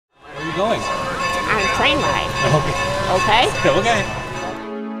you going? On a train ride. Okay. Okay? Okay.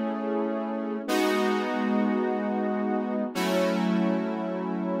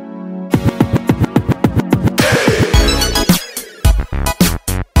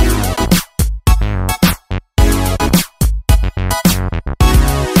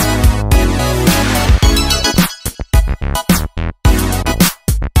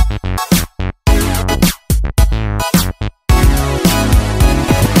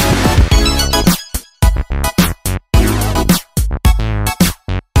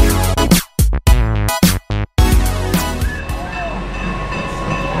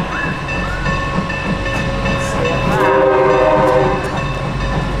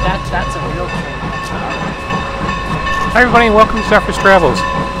 Hi everybody and welcome to Zephyr Travels.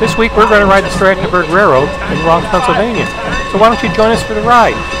 This week we're going to ride the Strasburg Railroad in Ronks, Pennsylvania. So why don't you join us for the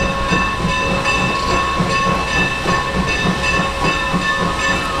ride?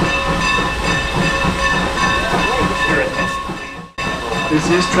 This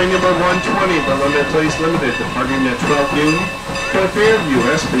is train number 120, but limit place limited, departing at 12 noon for Fairview,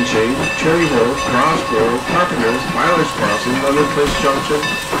 Esplanade, Cherry Hill, Strasburg, Carpenters, Mileage Crossing, Limit Place Junction,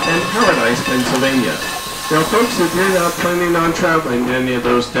 and Paradise, Pennsylvania. Now folks, if you're not planning on traveling to any of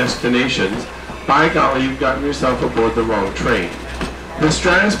those destinations, by golly, you've gotten yourself aboard the wrong train. The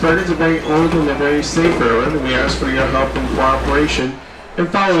Strasburg is a very old and a very safe railroad, and we ask for your help and cooperation in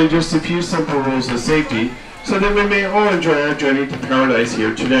following just a few simple rules of safety so that we may all enjoy our journey to Paradise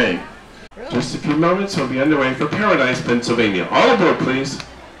here today. Just a few moments, we'll be underway for Paradise, Pennsylvania. All aboard, please.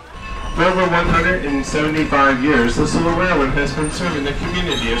 For over 175 years, this little railroad has been serving the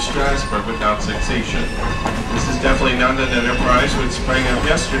community of Strasburg without cessation. This is definitely not an enterprise which sprang up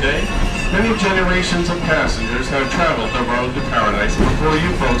yesterday. Many generations of passengers have traveled the road to Paradise before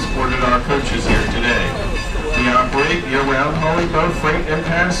you folks boarded our coaches here today. We operate year-round hauling both freight and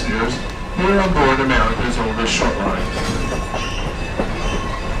passengers here on board America's oldest short line.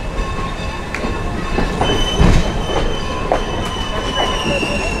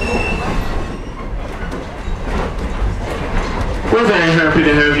 We're very happy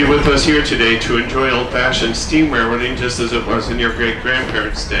to have you with us here today to enjoy old-fashioned steam railroading just as it was in your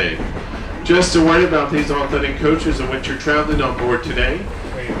great-grandparents' day. Just a word about these authentic coaches in which you're traveling on board today.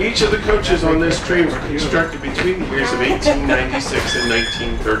 Each of the coaches on this train were constructed between the years of 1896 and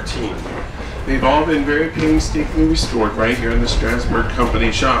 1913. They've all been very painstakingly restored right here in the Strasburg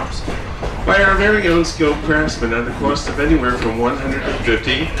Company shops by our very own skilled craftsmen at a cost of anywhere from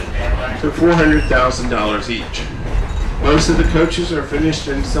 $150,000 to $400,000 each. Most of the coaches are finished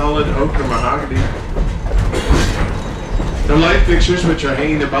in solid oak or mahogany. The light fixtures which are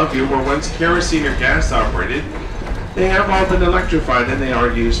hanging above you were once kerosene or gas operated. They have all been electrified and they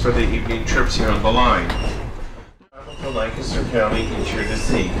are used for the evening trips here on the line. Travel to Lancaster County each year to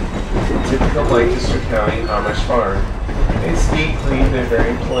see. Typical Lancaster County Amish farm. It's neat, clean, and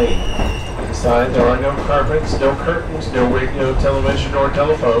very plain. Inside there are no carpets, no curtains, no radio, television, or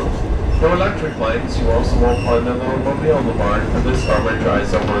telephone. No electric lights. You also won't find a little mobile in the barn, for this farmer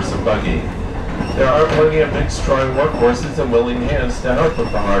drives a horse and buggy. There are plenty of big, strong workhorses and willing hands to help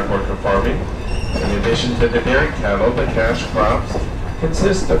with the hard work of farming. In addition to the dairy cattle, the cash crops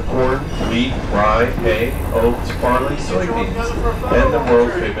consist of corn, wheat, rye, hay, oats, barley, soybeans, and the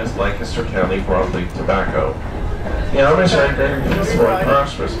world-famous Lancaster County broadleaf tobacco. The Amish are very peaceful and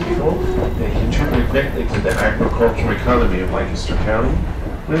prosperous people. They contribute greatly to the agricultural economy of Lancaster County.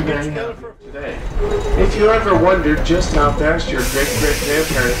 We're very happy today. If you ever wondered just how fast your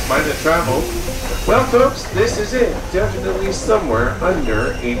great-great-grandparents might have traveled, well folks, this is it. Definitely somewhere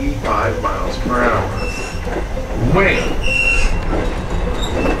under 85 miles per hour. Wait!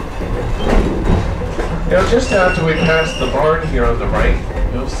 Now just after we pass the barn here on the right,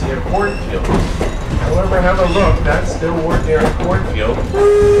 you'll see a cornfield. However, have a look, that's no ordinary cornfield.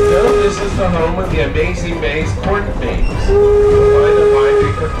 No, this is the home of the Amazing Maze corn maze. You'll find a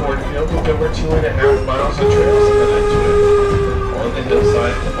 5-acre cornfield with over 2.5 miles of trails connected to it. On the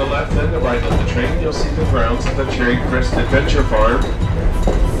hillside to the left and the right of the train, you'll see the grounds of the Cherry Crest Adventure Farm.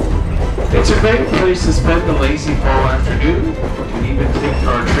 It's a great place to spend a lazy fall afternoon. You can even take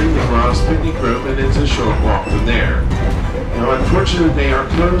our train to Grouse Picnic Room, and it's a short walk from there. Now, unfortunately, they are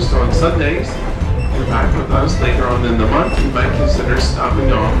closed on Sundays. If you're back with us later on in the month, you might consider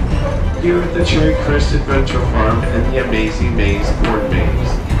stopping off here at the Cherry Crest Adventure Farm and the Amazing Maze Corn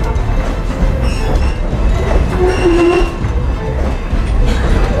Maze.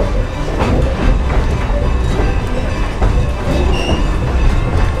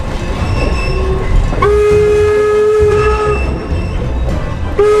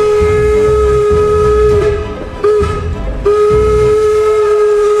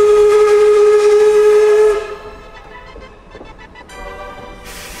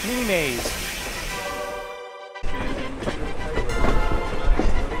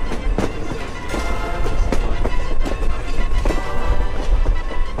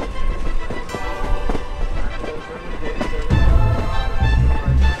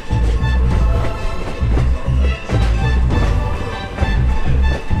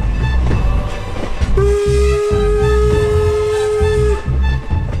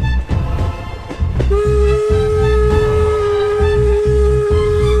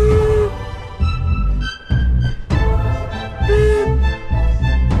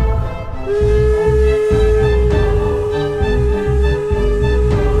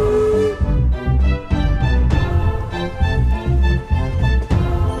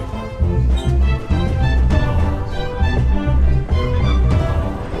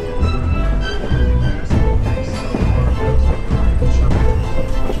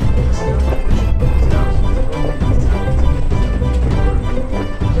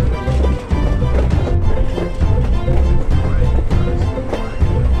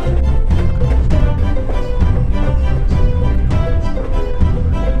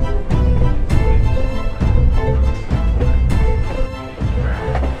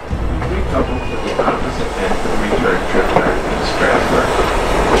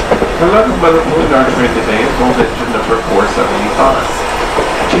 another balloon our train today is old engine number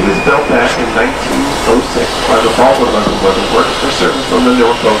 475. She was built back in 1906 by the Baldwin Locomotive Works for service on the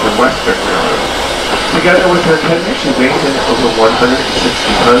Norfolk and Western Railroad. Together with her tender, she weighs in over 160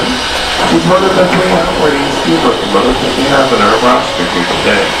 tons. She's one of the 3 operating steam locomotives that we have in our roster here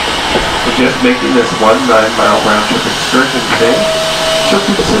today. For just making this 1 9-mile round-trip excursion today, she'll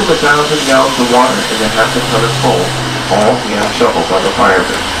consume 1,000 gallons of water and a half a ton of coal, all hand shoveled by the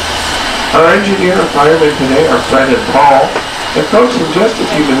firemen. Our engineer and firemen today are Fred and Paul. And folks, in just a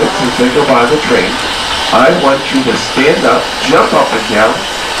few minutes as they go by the train, I want you to stand up, jump up and down,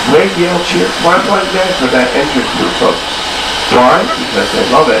 wave, yell, cheer, clap like that for that engine crew, folks. Why? Because they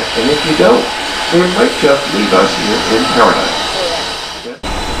love it, and if you don't, they might just leave us here in paradise.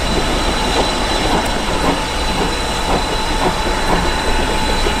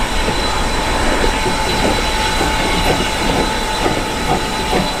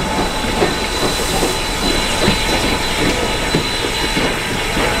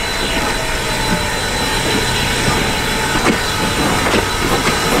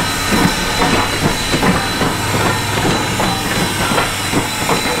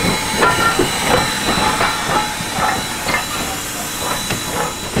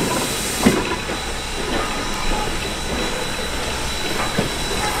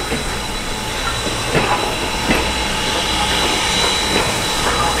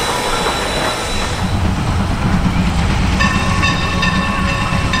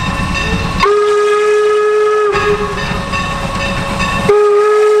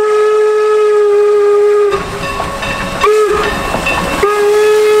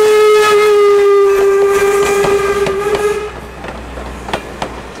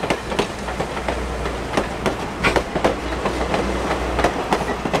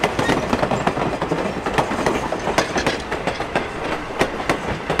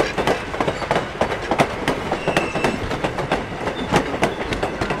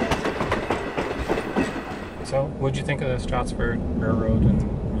 So, what'd you think of the Strasburg Railroad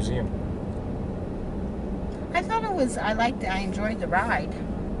and Museum? I thought it was, I enjoyed the ride.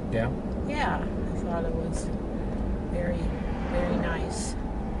 Yeah? Yeah, I thought it was very, very nice.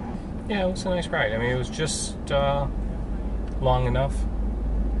 Yeah, it was a nice ride. I mean, it was just long enough,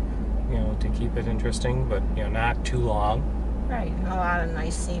 you know, to keep it interesting, but, you know, not too long. Right, a lot of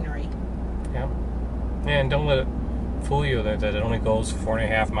nice scenery. Yeah. And don't let it fool you that it only goes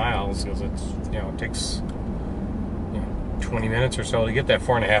 4.5 miles, because it's, you know, it takes 20 minutes or so to get that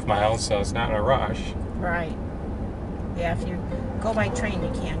 4.5 miles, so it's not in a rush. Right. Yeah, if you go by train,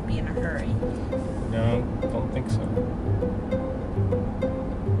 you can't be in a hurry. No, don't think so.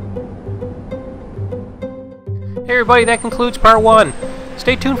 Hey everybody, that concludes part 1.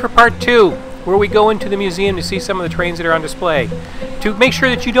 Stay tuned for part 2, where we go into the museum to see some of the trains that are on display. To make sure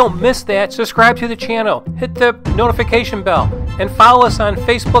that you don't miss that, subscribe to the channel, hit the notification bell, and follow us on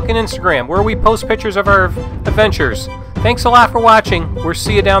Facebook and Instagram, where we post pictures of our adventures. Thanks a lot for watching. We'll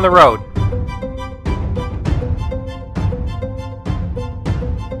see you down the road.